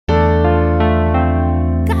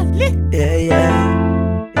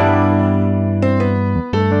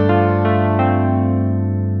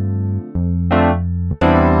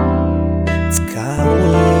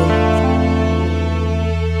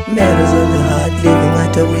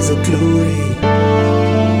hata wizocluri.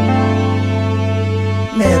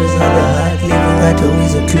 Matters on the heart, living hata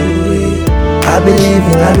wizocluri. I be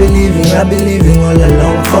living all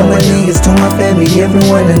alone. From my niggas to my family,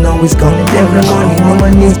 everyone I know is gone. And every morning on my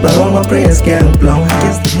knees, but all my prayers getting blown. I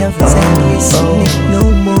guess the heavens ain't listening no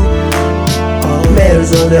more.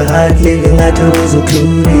 Matters of the heart, living hata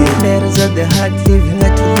wizocluri. Matters of the heart, living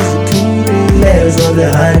hata wizocluri. Matters of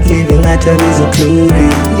the heart, living hata wizocluri.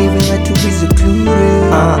 Living hata wizocluri.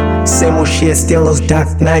 Same old shit, still those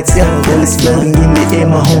dark nights. Bullets floating in the air,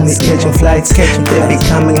 my homies catching flights. They be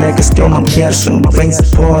coming like a storm, I'm gathering brains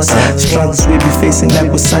pause. Struggles we be facing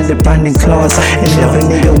like we're under binding claws. And every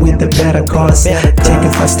nigga with a better cause.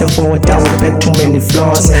 Taking 5 steps forward, down with back too many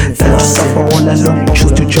flaws. Felt to suffer all alone,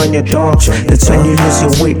 choose to join your dogs. That's when you lose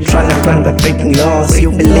your weight, trying to run by breaking laws.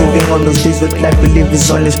 You believing on those days with life, believe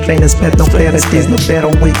is always plain as path. No better days, no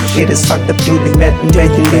better way. It is fucked up, building mad,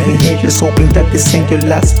 imagine living here, just hoping that this ain't your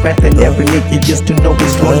last breath. And every nigga used to know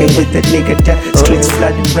he's rolling with that nigga that streets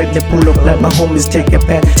flooded, red, they pull up like my homies take a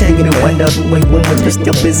path. Taking it one out away when we're just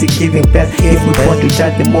still busy giving back. If we want to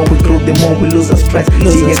die, the more we grow, the more we lose our strength.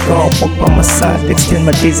 Digging ground, walk by my side, extend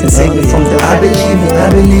my days and save me from the I be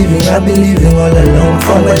living all alone.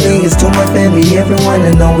 From my niggas to my family, everyone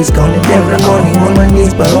I know is gone. And every morning on my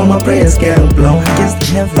knees, but all my prayers getting blown. I guess the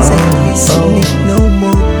heavens ain't listening no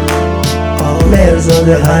more. Matters of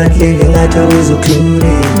the heart, living hata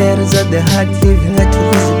wizocluri. Matters of the heart, living hata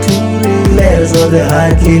wizocluri. Matters of the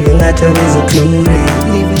heart, living hata wizocluri.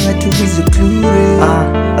 Living hata wizocluri.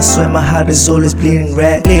 I swear my heart is always bleeding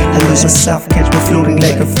red. I lose myself, catch me floating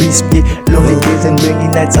like a frisbee. Lonely days and rainy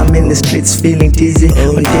nights, I'm in the streets feeling dizzy.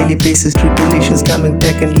 On daily basis, tribulations coming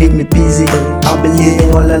back and leave me busy. I'll be living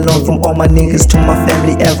all alone from all my niggas to my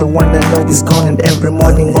family. Everyone I know is gone, and every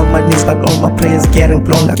morning on my knees, but all my prayers getting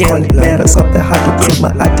blown. I call it matters of the heart to keep my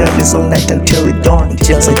arteries all night until it dawn.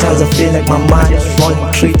 Sometimes I feel like my mind is wrong,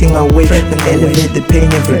 treating my way and elevate the pain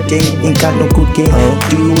every day. Ain't got no good game.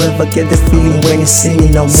 Do you ever get the feeling when you see me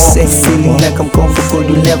no more? Feeling like I'm gone for good,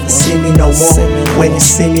 you never see me no more. When you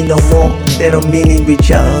see me no more, that don't mean it with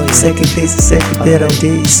ya. Second place is second better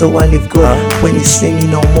days, so I live good. When you see me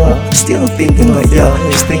no more, still thinking about ya.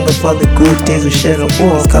 Just think of all the good days we shared,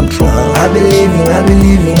 all come true. I be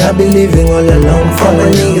living all alone. From my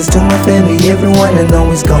niggas to my family, everyone I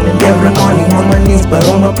know is gone. And every morning on my knees, but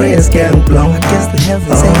all my prayers getting blown. I guess the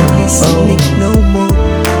heavens ain't listening no more.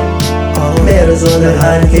 Matters of the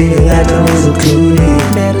heart, living hata wizocluri.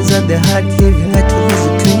 Matters of the heart, living hata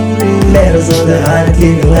wizocluri. Matters of the heart,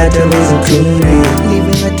 living hata wizocluri.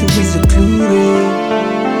 Living hata